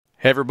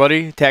Hey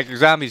everybody, Tactic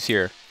Zombies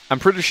here. I'm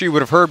pretty sure you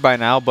would have heard by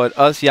now, but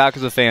us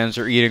Yakuza fans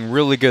are eating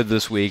really good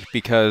this week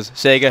because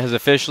Sega has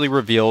officially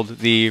revealed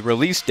the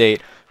release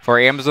date for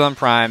Amazon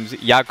Prime's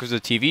Yakuza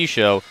TV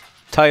show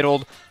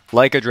titled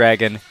Like a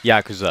Dragon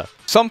Yakuza.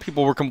 Some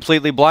people were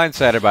completely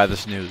blindsided by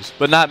this news,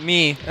 but not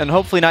me, and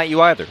hopefully not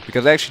you either,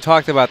 because I actually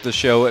talked about this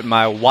show in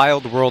my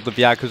Wild World of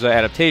Yakuza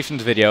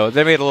Adaptations video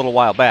that I made a little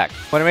while back.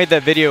 When I made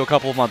that video a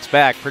couple of months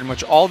back, pretty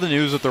much all the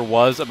news that there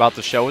was about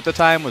the show at the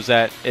time was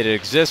that it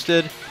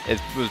existed, it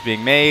was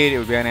being made, it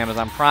would be on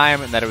Amazon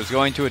Prime, and that it was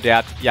going to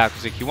adapt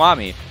Yakuza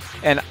Kiwami.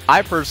 And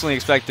I personally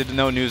expected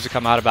no news to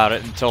come out about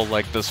it until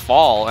like this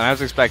fall, and I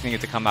was expecting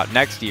it to come out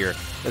next year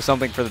as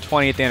something for the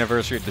 20th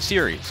anniversary of the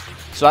series.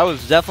 So I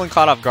was definitely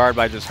caught off guard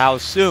by just how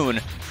soon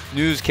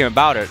news came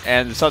about it,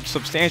 and such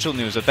substantial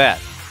news at that.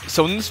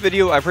 So in this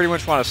video, I pretty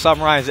much want to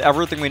summarize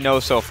everything we know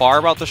so far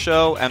about the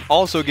show, and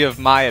also give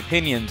my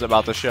opinions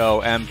about the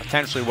show and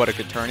potentially what it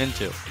could turn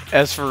into.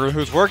 As for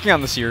who's working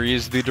on the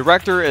series, the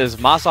director is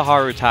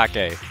Masaharu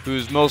Take,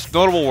 whose most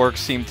notable works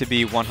seem to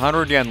be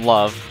 100 Yen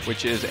Love,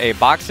 which is a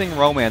boxing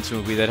romance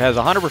movie that has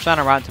 100%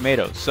 on Rotten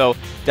Tomatoes. So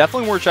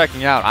definitely worth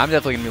checking out. I'm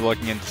definitely going to be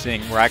looking into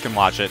seeing where I can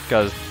watch it,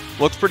 because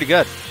it looks pretty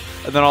good.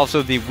 And then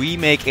also the We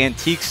Make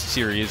Antiques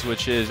series,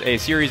 which is a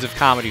series of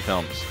comedy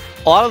films.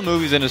 A lot of the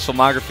movies in his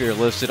filmography are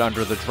listed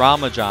under the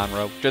drama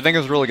genre, which I think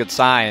is a really good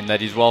sign that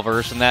he's well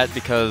versed in that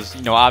because,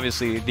 you know,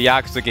 obviously the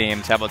Yakuza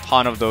games have a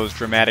ton of those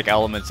dramatic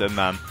elements in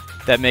them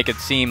that make it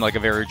seem like a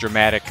very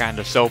dramatic kind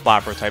of soap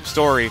opera type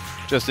story,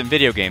 just in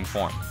video game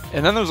form.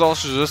 And then there's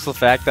also just the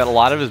fact that a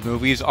lot of his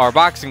movies are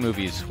boxing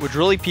movies, which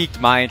really piqued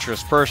my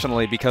interest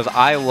personally because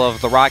I love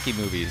the Rocky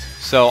movies.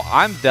 So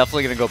I'm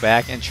definitely going to go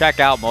back and check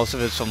out most of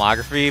his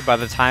filmography by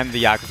the time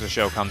the Yakuza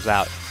show comes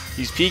out.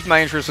 He's piqued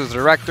my interest as a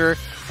director,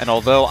 and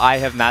although I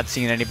have not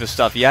seen any of his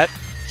stuff yet,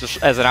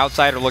 just as an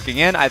outsider looking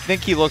in, I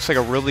think he looks like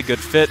a really good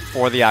fit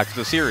for the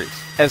Yakuza series.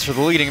 As for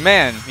the leading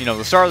man, you know,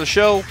 the star of the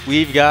show,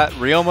 we've got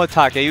Ryoma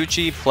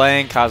Takeuchi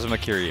playing Kazuma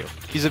Kiryu.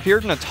 He's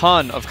appeared in a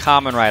ton of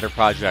Kamen Rider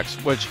projects,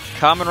 which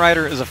Kamen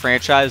Rider is a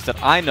franchise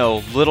that I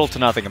know little to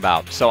nothing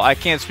about, so I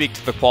can't speak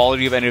to the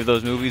quality of any of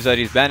those movies that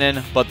he's been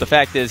in, but the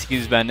fact is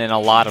he's been in a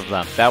lot of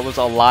them. That was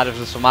a lot of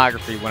his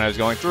filmography when I was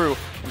going through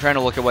and trying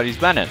to look at what he's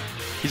been in.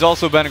 He's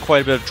also been in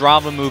quite a bit of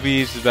drama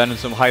movies, he's been in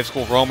some high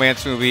school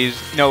romance movies,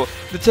 you know,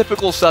 the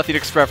typical stuff you'd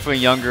expect from a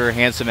younger,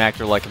 handsome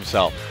actor like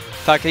himself.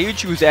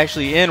 Takeuchi was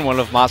actually in one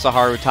of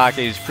Masaharu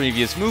Take's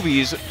previous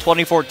movies,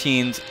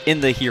 2014's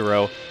In the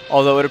Hero,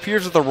 although it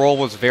appears that the role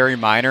was very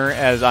minor,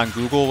 as on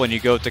Google when you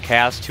go to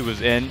cast who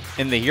was in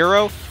the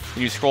Hero,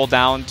 and you scroll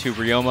down to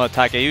Ryoma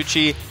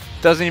Takeuchi, it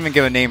doesn't even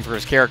give a name for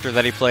his character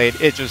that he played,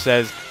 it just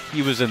says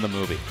he was in the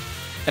movie.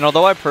 And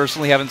although I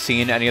personally haven't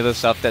seen any of the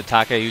stuff that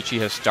Takeuchi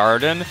has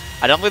starred in,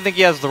 I don't really think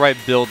he has the right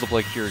build to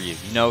play Kiryu.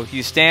 You know,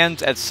 he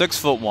stands at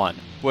 6'1",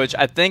 which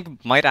I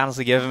think might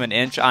honestly give him an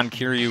inch on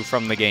Kiryu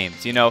from the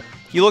games. You know,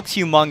 he looks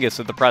humongous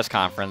at the press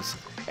conference,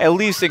 at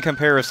least in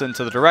comparison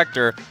to the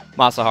director,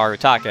 Masaharu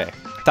Take.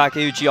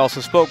 Takeuchi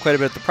also spoke quite a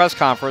bit at the press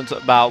conference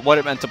about what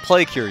it meant to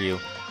play Kiryu,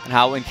 and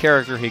how in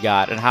character he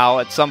got, and how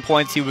at some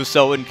points he was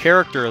so in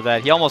character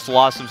that he almost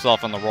lost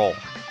himself in the role.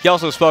 He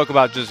also spoke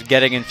about just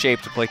getting in shape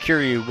to play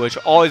Kiryu, which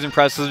always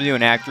impresses me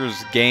when actors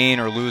gain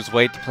or lose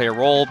weight to play a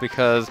role,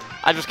 because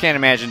I just can't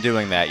imagine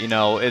doing that, you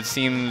know, it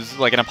seems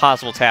like an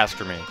impossible task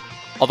for me.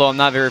 Although I'm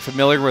not very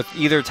familiar with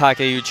either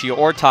Takeuchi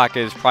or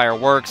Take's prior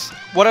works,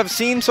 what I've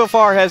seen so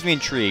far has me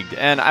intrigued,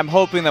 and I'm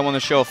hoping that when the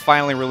show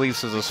finally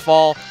releases this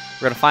fall,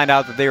 we're going to find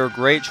out that they were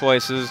great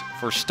choices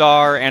for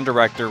star and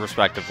director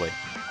respectively.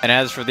 And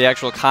as for the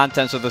actual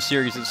contents of the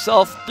series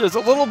itself, there's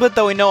a little bit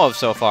that we know of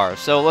so far,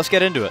 so let's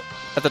get into it.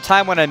 At the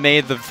time when I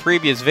made the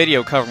previous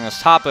video covering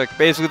this topic,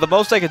 basically the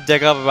most I could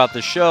dig up about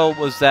the show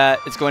was that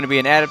it's going to be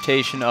an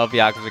adaptation of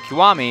Yakuza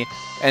Kiwami,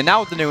 and now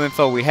with the new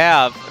info we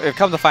have, I've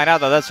come to find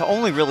out that that's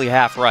only really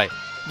half right.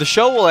 The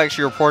show will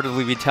actually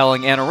reportedly be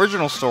telling an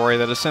original story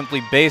that is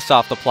simply based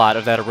off the plot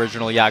of that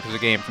original Yakuza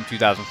game from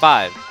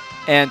 2005.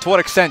 And to what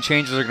extent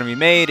changes are going to be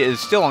made is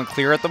still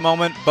unclear at the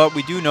moment, but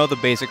we do know the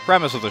basic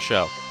premise of the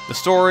show. The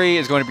story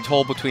is going to be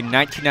told between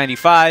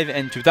 1995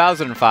 and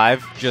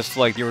 2005, just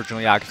like the original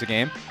Yakuza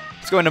game.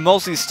 It's going to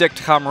mostly stick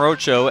to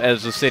Kamurocho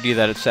as the city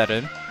that it's set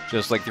in,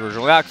 just like the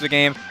original Yakuza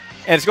game,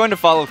 and it's going to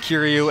follow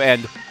Kiryu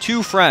and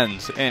two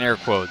friends, in air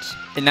quotes.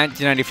 In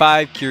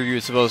 1995, Kiryu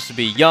is supposed to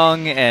be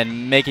young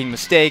and making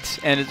mistakes,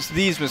 and it's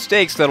these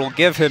mistakes that will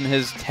give him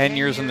his 10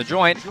 years in the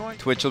joint,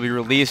 to which he'll be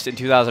released in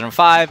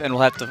 2005 and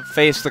will have to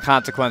face the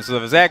consequences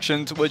of his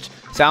actions, which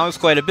sounds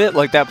quite a bit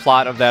like that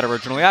plot of that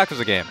original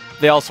Yakuza game.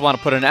 They also want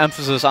to put an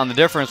emphasis on the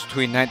difference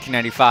between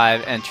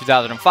 1995 and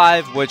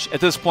 2005, which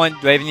at this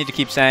point, do I even need to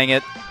keep saying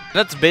it?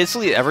 That's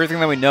basically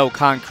everything that we know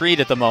concrete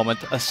at the moment,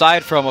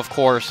 aside from, of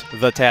course,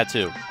 the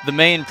tattoo. The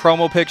main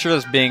promo picture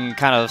that's being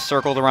kind of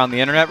circled around the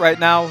internet right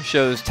now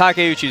shows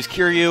Takeuchi's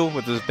Kiryu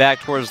with his back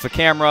towards the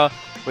camera,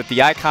 with the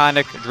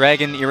iconic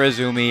Dragon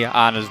Irizumi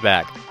on his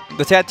back.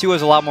 The tattoo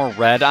has a lot more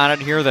red on it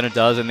here than it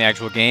does in the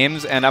actual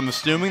games, and I'm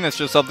assuming that's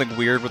just something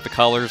weird with the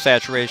color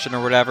saturation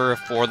or whatever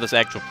for this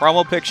actual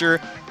promo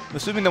picture.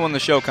 assuming that when the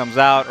show comes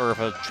out, or if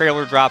a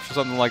trailer drops or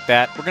something like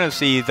that, we're going to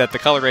see that the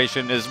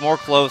coloration is more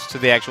close to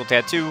the actual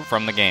tattoo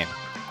from the game.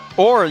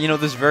 Or,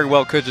 this very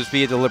well could just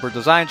be a deliberate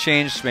design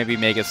change to maybe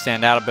make it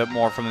stand out a bit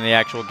more from the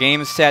actual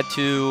game's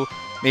tattoo,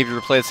 maybe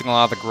replacing a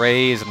lot of the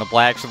grays and the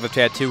blacks of the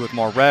tattoo with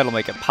more red will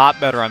make it pop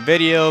better on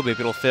video,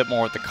 maybe it'll fit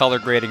more with the color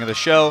grading of the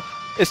show.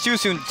 It's too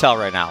soon to tell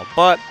right now,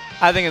 but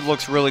I think it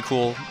looks really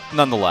cool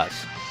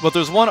nonetheless. But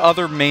there's one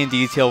other main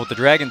detail with the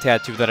dragon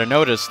tattoo that I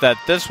noticed that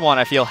this one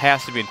I feel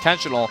has to be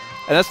intentional,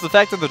 and that's the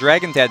fact that the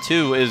dragon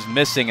tattoo is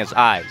missing its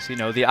eyes.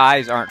 The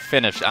eyes aren't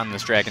finished on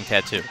this dragon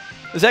tattoo.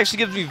 This actually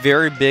gives me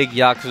very big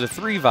Yakuza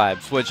 3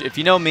 vibes, which if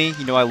you know me,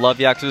 you know I love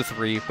Yakuza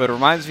 3, but it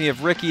reminds me of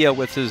Rikia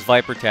with his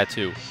Viper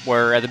tattoo,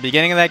 where at the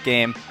beginning of that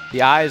game,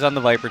 the eyes on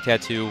the Viper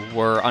tattoo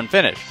were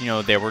unfinished.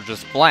 They were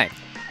just blank,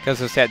 because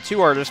his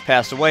tattoo artist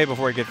passed away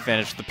before he could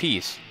finish the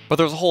piece. But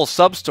there was a whole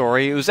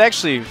sub-story. It was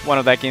actually one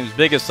of that game's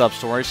biggest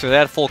sub-stories, so they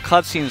had full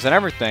cutscenes and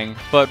everything,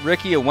 but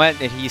Rikia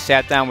went and he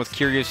sat down with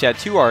Kiryu's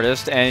tattoo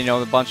artist, and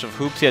a bunch of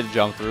hoops he had to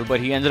jump through, but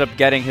he ended up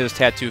getting his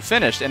tattoo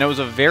finished, and it was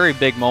a very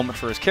big moment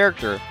for his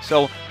character.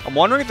 So I'm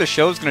wondering if the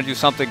show's going to do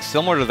something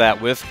similar to that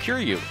with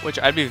Kiryu, which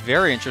I'd be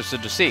very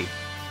interested to see.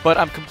 But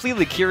I'm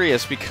completely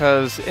curious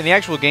because in the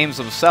actual games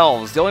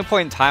themselves, the only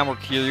point in time where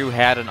Kiryu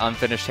had an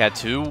unfinished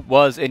tattoo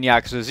was in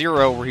Yakuza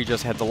 0, where he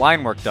just had the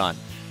line work done.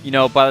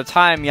 By the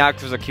time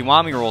Yakuza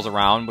Kiwami rolls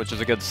around, which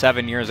is a good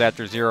 7 years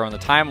after 0 in the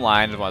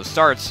timeline and when it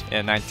starts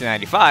in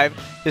 1995,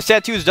 his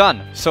tattoo's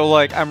done. So,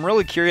 I'm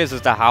really curious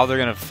as to how they're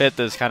going to fit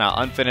this kind of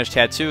unfinished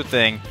tattoo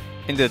thing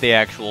into the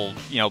actual,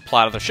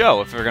 plot of the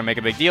show, if they're going to make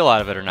a big deal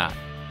out of it or not.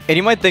 And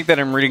you might think that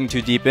I'm reading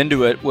too deep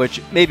into it, which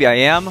maybe I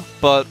am,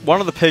 but one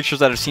of the pictures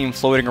that I've seen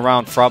floating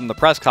around from the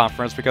press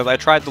conference, because I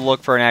tried to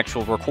look for an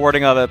actual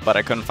recording of it, but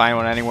I couldn't find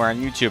one anywhere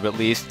on YouTube at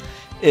least,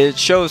 it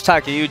shows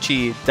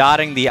Takeuchi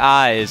dotting the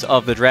eyes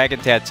of the dragon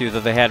tattoo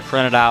that they had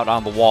printed out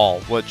on the wall,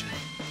 which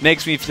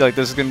makes me feel like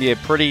this is going to be a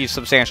pretty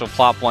substantial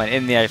plot point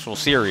in the actual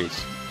series,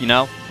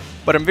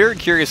 But I'm very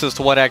curious as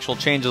to what actual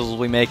changes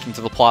we'll be making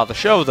to the plot of the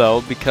show,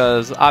 though,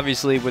 because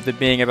obviously with it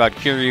being about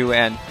Kiryu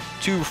and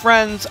two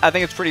friends, I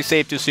think it's pretty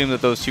safe to assume that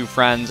those two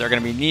friends are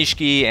going to be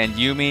Nishiki and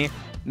Yumi.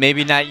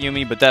 Maybe not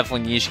Yumi, but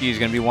definitely Nishiki is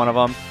going to be one of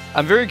them.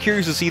 I'm very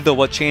curious to see, though,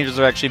 what changes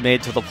are actually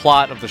made to the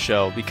plot of the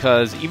show,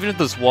 because even if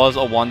this was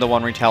a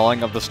one-to-one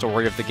retelling of the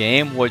story of the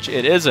game, which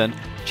it isn't,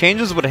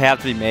 changes would have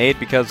to be made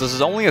because this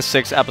is only a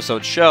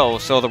 6-episode show,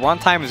 so the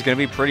runtime is going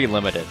to be pretty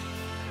limited.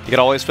 You could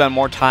always spend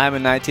more time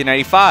in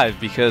 1995,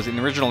 because in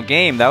the original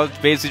game, that was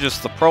basically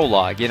just the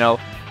prologue,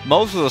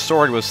 Most of the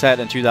story was set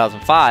in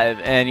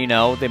 2005,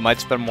 and, they might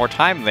spend more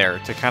time there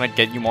to kind of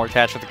get you more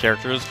attached with the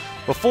characters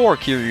before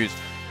Kiryu's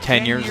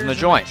 10 years in the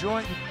joint.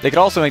 They could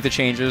also make the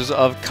changes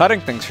of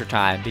cutting things for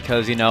time,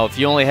 because, if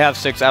you only have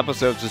 6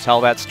 episodes to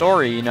tell that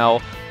story,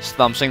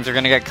 some things are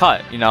going to get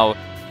cut.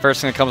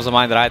 First thing that comes to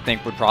mind that I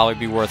think would probably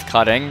be worth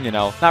cutting,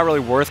 not really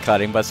worth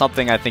cutting, but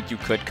something I think you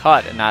could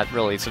cut and not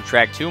really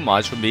subtract too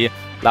much would be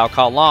Lao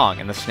Ka Long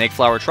and the Snake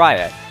Flower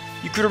Triad.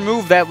 You could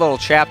remove that little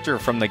chapter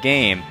from the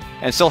game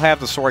and still have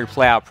the story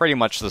play out pretty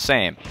much the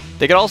same.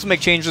 They could also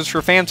make changes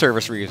for fan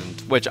service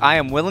reasons, which I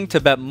am willing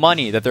to bet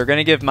money that they're going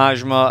to give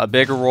Majima a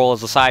bigger role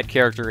as a side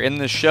character in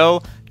this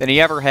show than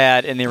he ever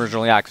had in the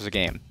original Yakuza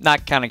game.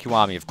 Not counting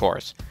Kiwami, of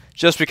course.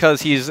 Just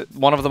because he's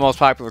one of the most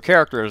popular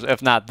characters,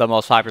 if not the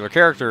most popular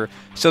character,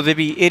 so they'd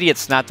be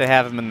idiots not to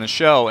have him in the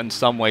show in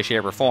some way,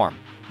 shape, or form.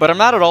 But I'm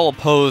not at all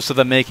opposed to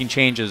them making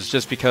changes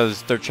just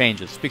because they're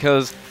changes,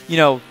 because,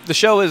 the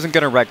show isn't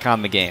going to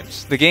retcon the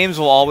games. The games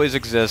will always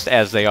exist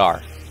as they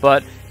are.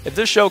 But if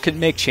this show can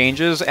make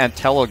changes and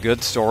tell a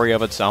good story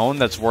of its own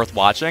that's worth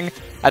watching,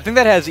 I think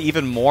that has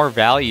even more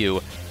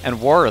value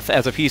and worth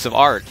as a piece of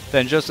art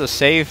than just a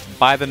safe,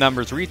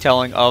 by-the-numbers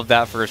retelling of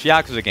that first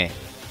Yakuza game.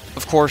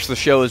 Of course, the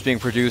show is being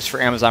produced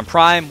for Amazon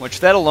Prime, which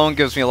that alone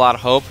gives me a lot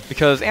of hope,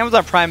 because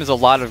Amazon Prime has a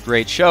lot of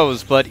great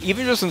shows, but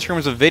even just in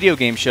terms of video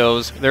game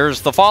shows,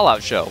 there's the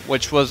Fallout show,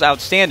 which was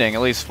outstanding,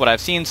 at least what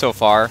I've seen so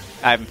far.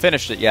 I haven't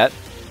finished it yet.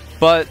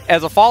 But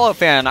as a Fallout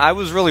fan, I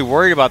was really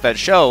worried about that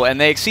show, and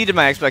they exceeded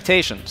my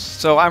expectations.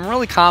 So I'm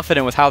really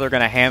confident with how they're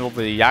going to handle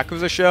the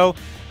Yakuza show.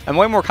 I'm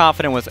way more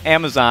confident with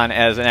Amazon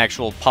as an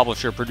actual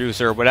publisher,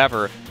 producer,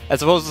 whatever,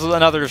 as opposed to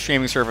another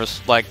streaming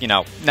service like,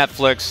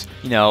 Netflix,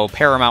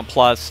 Paramount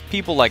Plus,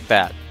 people like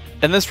that.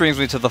 And this brings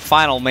me to the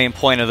final main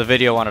point of the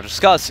video I want to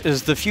discuss,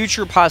 is the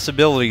future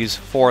possibilities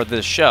for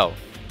this show.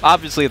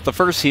 Obviously, if the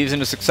first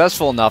season is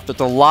successful enough, there's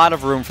a lot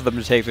of room for them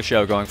to take the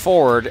show going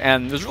forward,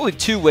 and there's really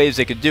 2 ways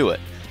they could do it.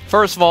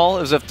 First of all,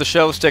 is if the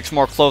show sticks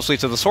more closely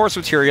to the source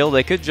material,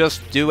 they could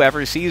just do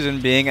every season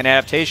being an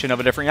adaptation of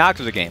a different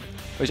Yakuza game,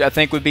 which I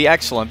think would be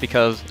excellent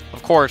because,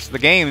 of course, the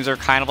games are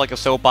kind of like a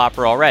soap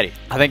opera already.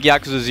 I think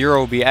Yakuza 0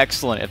 would be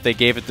excellent if they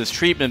gave it this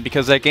treatment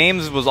because that game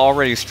was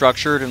already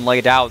structured and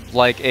laid out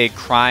like a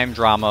crime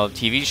drama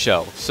TV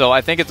show, so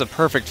I think it's a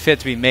perfect fit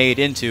to be made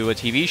into a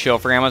TV show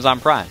for Amazon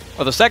Prime.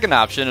 Or the second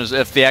option is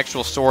if the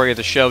actual story of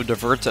the show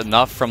diverts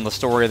enough from the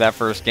story of that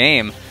first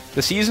game,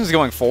 the seasons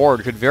going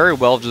forward could very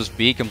well just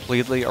be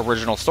completely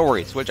original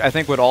stories, which I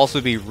think would also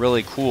be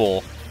really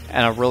cool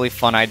and a really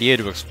fun idea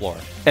to explore.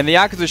 And the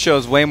Yakuza show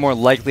is way more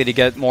likely to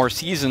get more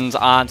seasons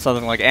on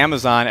something like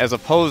Amazon as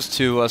opposed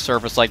to a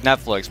service like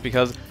Netflix,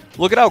 because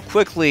look at how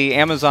quickly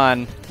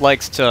Amazon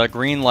likes to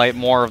greenlight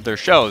more of their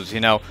shows. You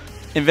know,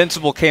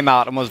 Invincible came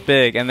out and was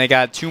big, and they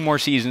got 2 more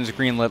seasons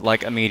greenlit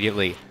like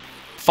immediately.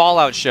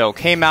 Fallout show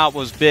came out,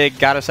 was big,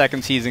 got a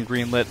 2nd season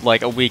greenlit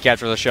like a week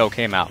after the show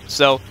came out.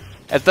 So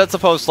that's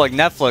opposed to like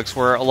Netflix,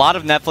 where a lot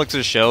of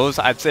Netflix's shows,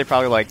 I'd say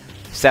probably like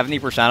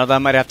 70% of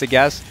them, I'd have to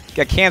guess,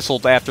 get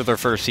canceled after their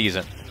 1st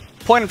season.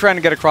 The point I'm trying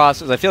to get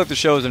across is I feel like the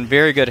show is in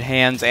very good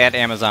hands at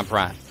Amazon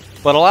Prime.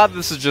 But a lot of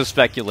this is just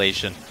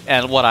speculation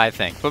and what I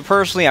think. But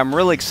personally, I'm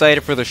really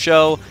excited for the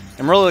show.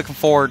 I'm really looking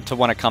forward to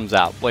when it comes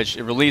out, which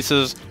it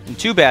releases in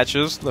 2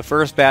 batches. The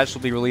first batch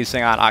will be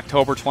releasing on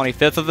October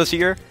 25th of this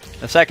year.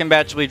 The second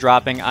batch will be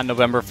dropping on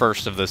November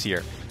 1st of this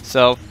year.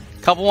 So,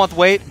 couple month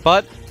wait,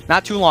 but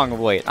not too long of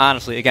a wait.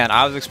 Honestly, again,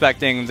 I was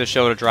expecting the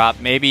show to drop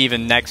maybe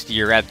even next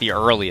year at the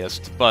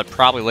earliest, but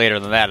probably later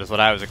than that is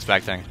what I was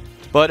expecting.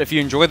 But if you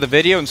enjoyed the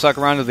video and stuck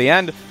around to the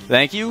end,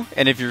 thank you.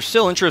 And if you're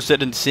still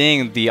interested in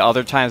seeing the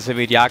other times they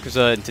made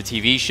Yakuza into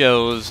TV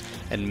shows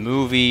and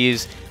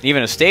movies, and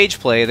even a stage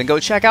play, then go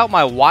check out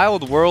my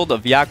Wild World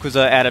of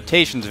Yakuza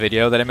adaptations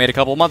video that I made a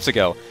couple months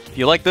ago. If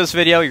you like this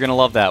video, you're going to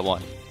love that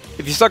one.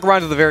 If you stuck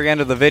around to the very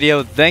end of the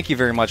video, thank you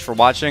very much for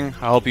watching.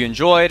 I hope you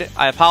enjoyed.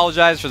 I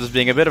apologize for this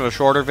being a bit of a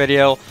shorter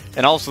video,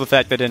 and also the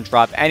fact that I didn't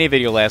drop any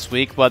video last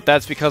week, but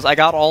that's because I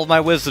got all of my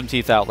wisdom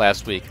teeth out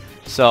last week.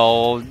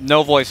 So,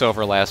 no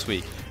voiceover last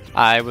week.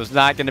 I was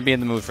not going to be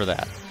in the mood for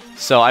that.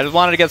 So, I just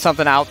wanted to get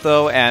something out,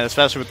 though, and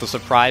especially with the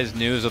surprise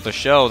news of the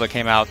show that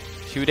came out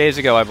 2 days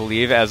ago, I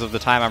believe, as of the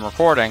time I'm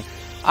recording,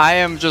 I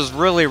am just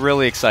really,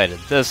 really excited.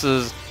 This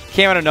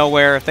came out of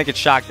nowhere. I think it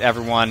shocked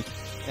everyone,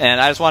 and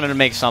I just wanted to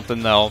make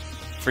something, though,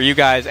 for you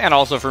guys and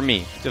also for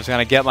me. Just going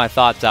to get my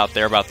thoughts out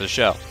there about the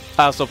show.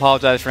 I also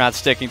apologize for not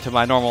sticking to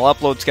my normal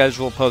upload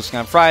schedule, posting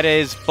on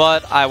Fridays,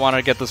 but I wanted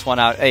to get this one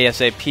out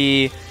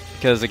ASAP,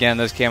 because again,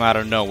 this came out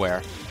of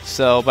nowhere.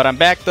 So, but I'm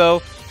back though.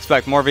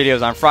 Expect more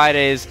videos on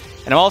Fridays,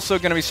 and I'm also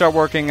going to start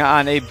working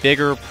on a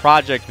bigger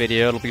project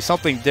video. It'll be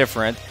something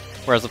different,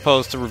 where as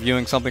opposed to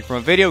reviewing something from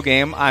a video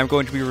game, I'm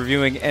going to be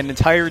reviewing an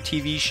entire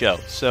TV show.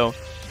 So,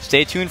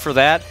 stay tuned for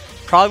that.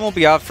 Probably won't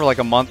be out for like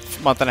a month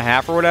and a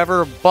half or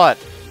whatever, but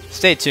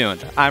stay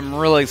tuned. I'm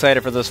really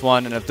excited for this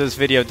one, and if this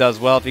video does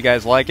well, if you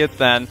guys like it,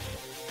 then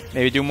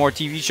maybe do more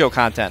TV show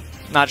content.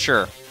 Not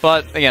sure.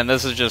 But again,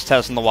 this is just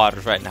testing the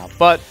waters right now.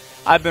 But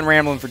I've been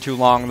rambling for too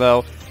long,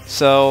 though.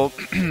 So,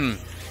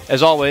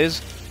 as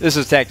always, this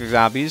is Tactic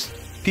Zombies.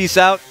 Peace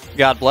out.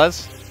 God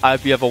bless. I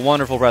hope you have a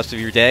wonderful rest of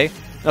your day.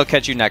 I'll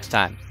catch you next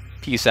time.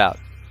 Peace out.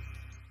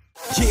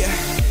 Yeah,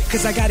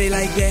 cause I got it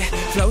like that.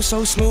 Flow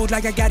so smooth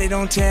like I got it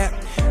on tap.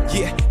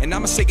 Yeah, and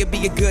I'ma say it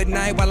be a good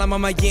night while I'm on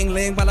my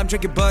Yingling, while I'm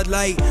drinking Bud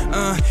Light.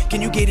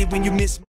 Can you get it when you miss me?